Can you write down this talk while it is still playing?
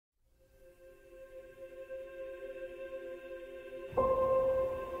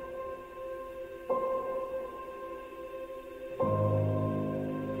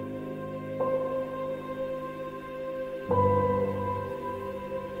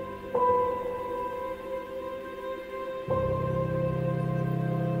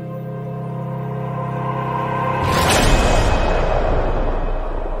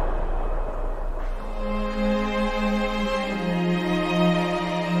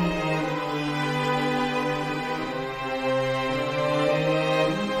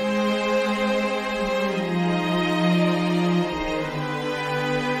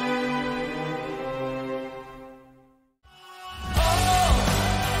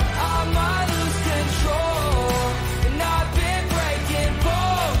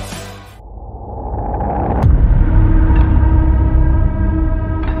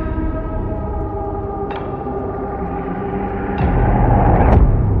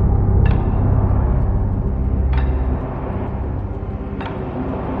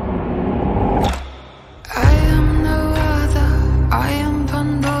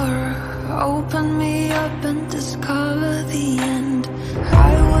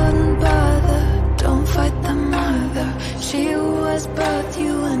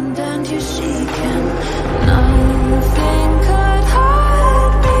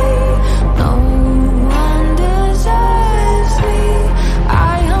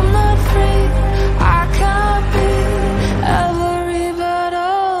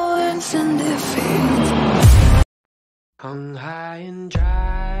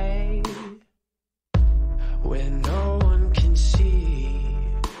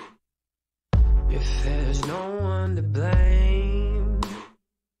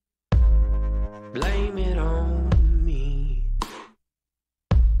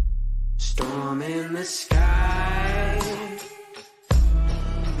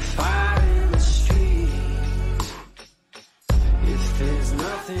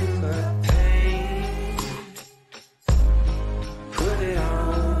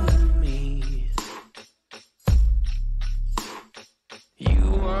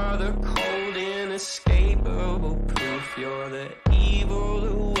are the cold, inescapable proof. You're the evil,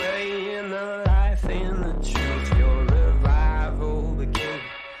 the way, and the life, and the truth. Your revival began,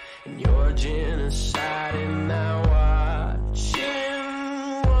 and your genocide, and now watching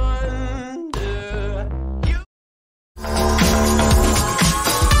wonder.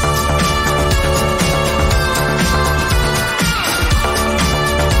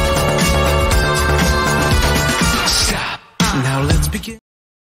 Stop. Now let's begin.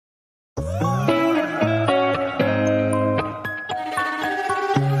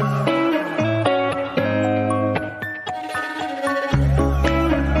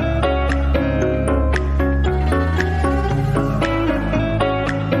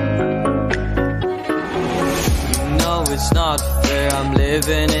 It's not fair, I'm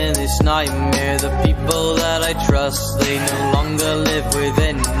living in this nightmare. The people that I trust, they no longer live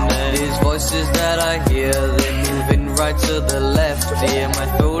within me. These voices that I hear, they're moving right to the left here. My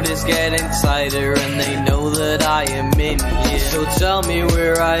throat is getting tighter and they know that I am in here. So tell me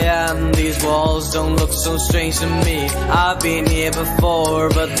where I am, these walls don't look so strange to me. I've been here before,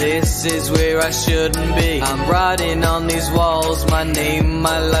 but this is where I shouldn't be. I'm writing on these walls, my name,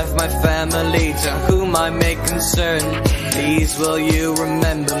 my life, my family. To whom I may concern, please will you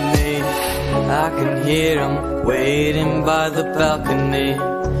remember me? I can hear them waiting by the balcony,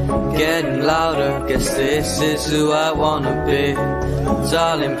 getting louder, guess this is who I wanna be.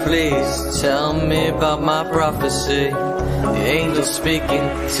 Darling, please tell me about my prophecy. The angel speaking,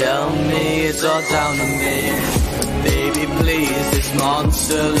 tell me it's all down to me. Baby, please, this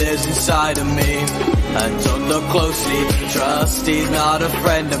monster lives inside of me. I don't look closely, trust he's not a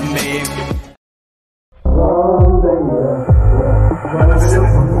friend of me.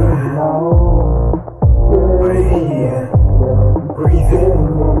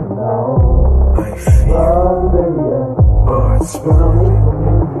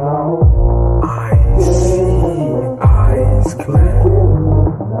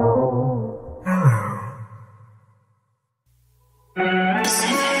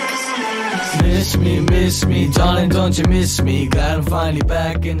 Miss me, darling, don't you miss me? Glad I'm finally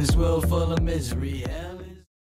back in this world full of misery, yeah.